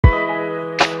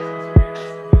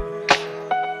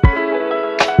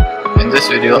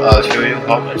video, I'll show you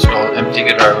how to install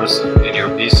MTK drivers in your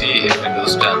PC in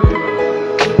Windows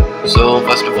 10. So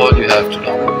first of all, you have to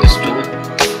download this tool.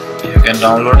 You can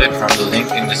download it from the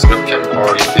link in description,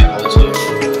 or you can also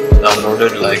download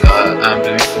it like I am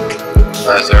doing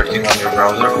by searching on your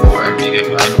browser for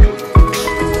MTK client tool.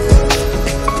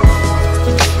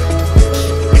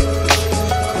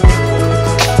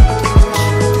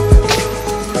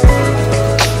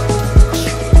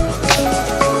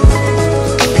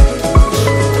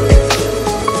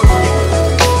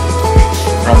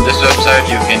 From this website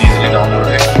you can easily download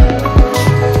it.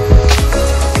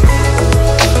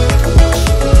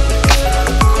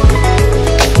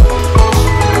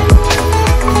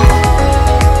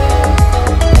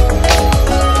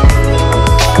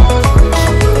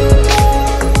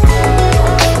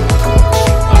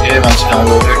 Okay, once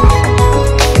downloaded,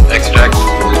 extract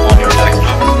on your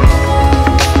desktop.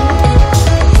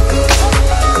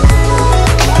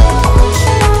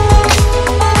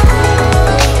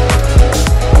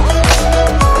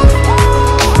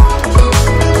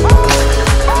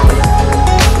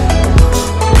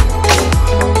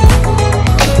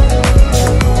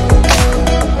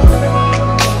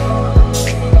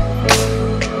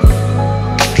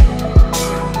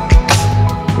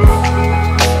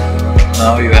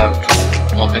 Now you have to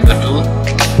open the tool.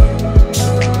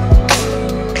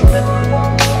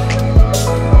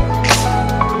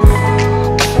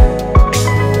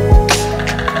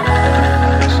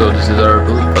 So this is our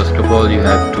tool. First of all, you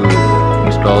have to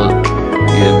install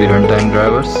USB runtime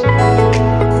drivers.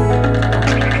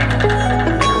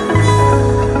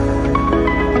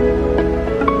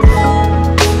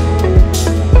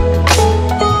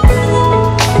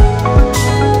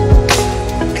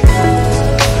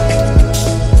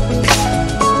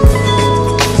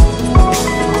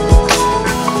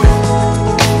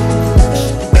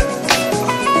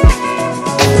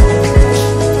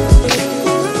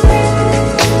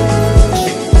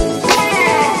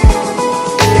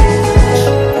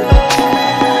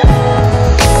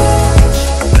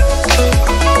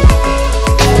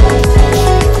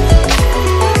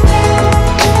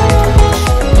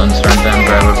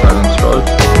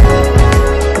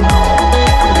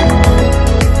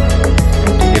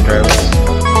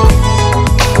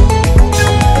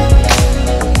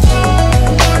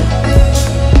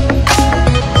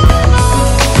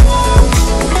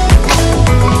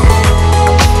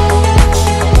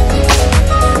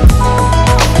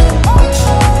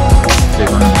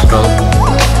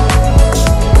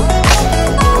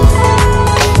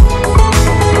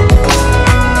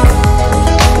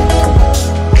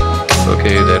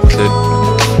 Okay, that's it.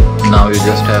 Now you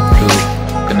just have to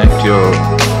connect your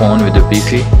phone with the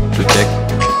PC to check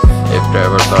if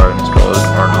drivers are installed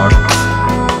or not.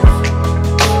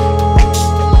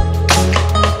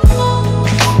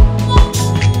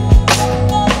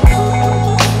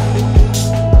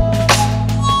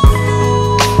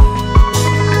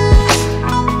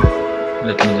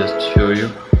 Let me just show you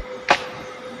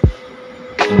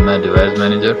in my device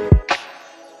manager.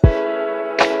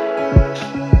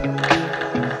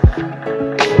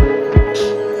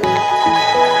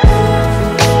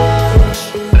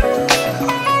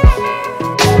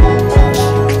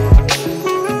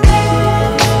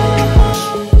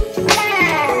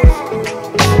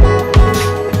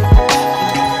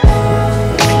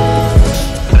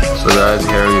 So guys,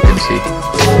 here you can see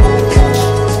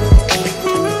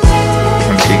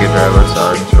MTK drivers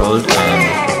are installed,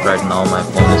 and right now my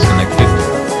phone is connected.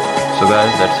 So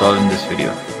guys, that's all in this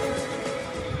video.